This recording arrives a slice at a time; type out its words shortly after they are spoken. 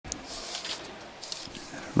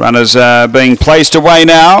Runners being placed away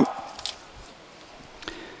now.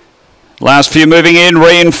 Last few moving in.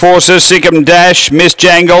 Reinforcer, Sikkim Dash, Miss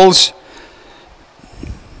Jangles.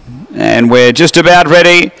 And we're just about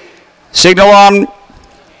ready. Signal on.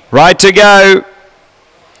 Right to go.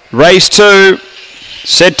 Race 2.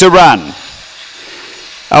 Set to run.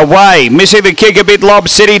 Away, missing the kick a bit. Lob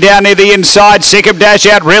City down near the inside. Sikkim Dash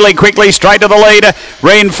out really quickly, straight to the lead.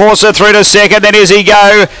 Reinforcer through to second. Then Izzy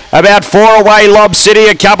Go about 4 away. Lob City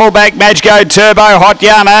a couple back. Match Go Turbo, Hot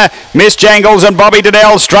Yana, Miss Jangles and Bobby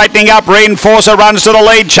Donnell straightening up. Reinforcer runs to the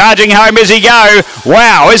lead, charging home. Izzy Go.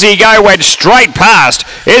 Wow, Izzy Go went straight past.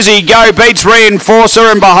 Izzy Go beats Reinforcer,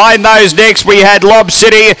 and behind those next we had Lob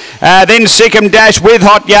City, then Sikkim Dash with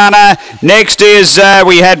Hot Yana. Next is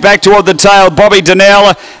we had back toward the tail Bobby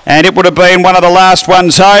Donnell. And it would have been one of the last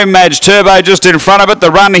ones home. Madge Turbo just in front of it.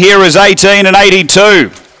 The run here is 18 and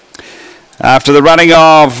 82. After the running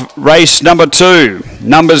of race number 2.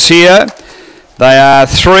 Numbers here, they are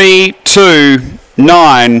 3, 2,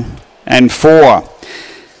 9 and 4.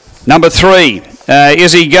 Number 3,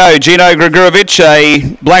 Izzy Go, Gino Gregorovic,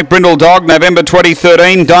 a black brindle dog, November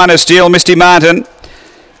 2013. Dinah Steele, Misty Martin.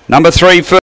 Number 3.